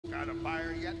Got a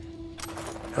buyer yet?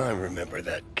 I remember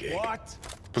that gig. What?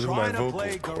 Blew my Trying to vocal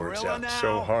play cords gorilla out now?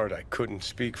 so hard I couldn't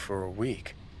speak for a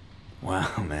week.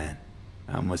 Wow, man.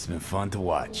 That must have been fun to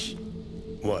watch.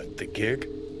 What, the gig?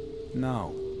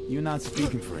 No, you're not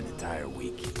speaking for an entire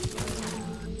week.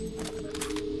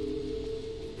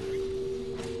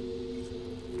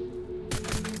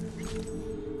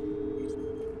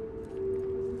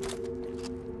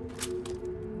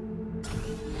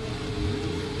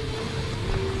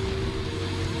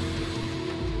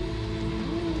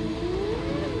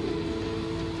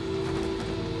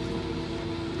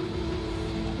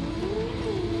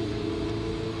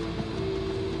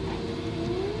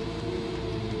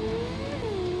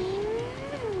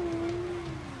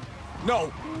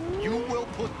 No, you will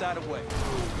put that away.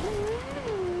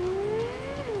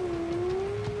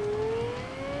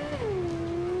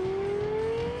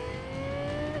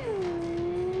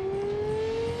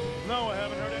 No, I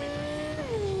haven't heard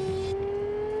anything.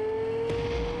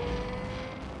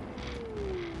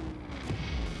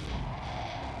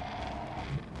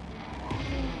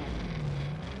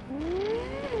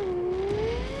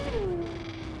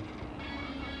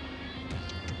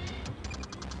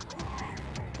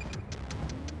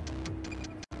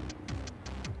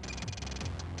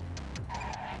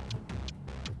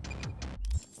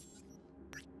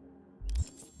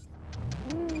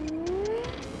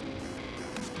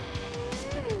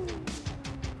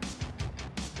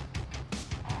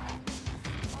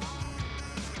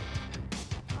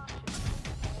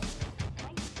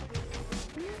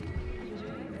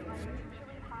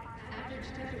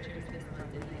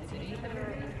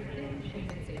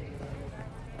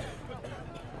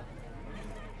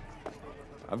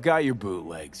 I've got your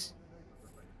bootlegs.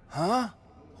 Huh?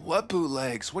 What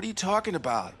bootlegs? What are you talking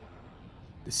about?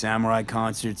 The samurai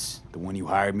concerts, the one you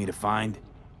hired me to find.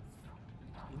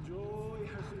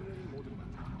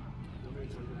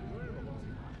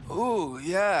 Ooh,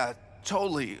 yeah,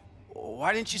 totally.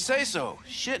 Why didn't you say so?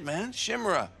 Shit, man,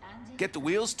 Shimura. Get the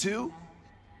wheels too?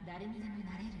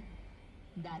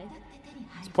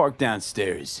 It's parked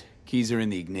downstairs. Keys are in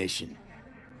the ignition.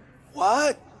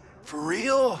 What? For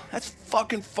real? That's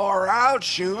fucking far out,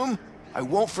 Shum. I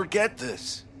won't forget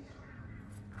this.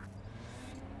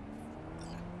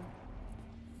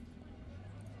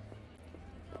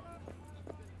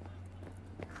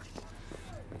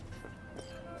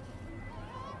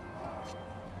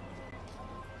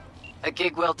 A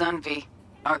gig well done, V.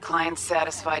 Our client's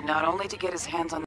satisfied not only to get his hands on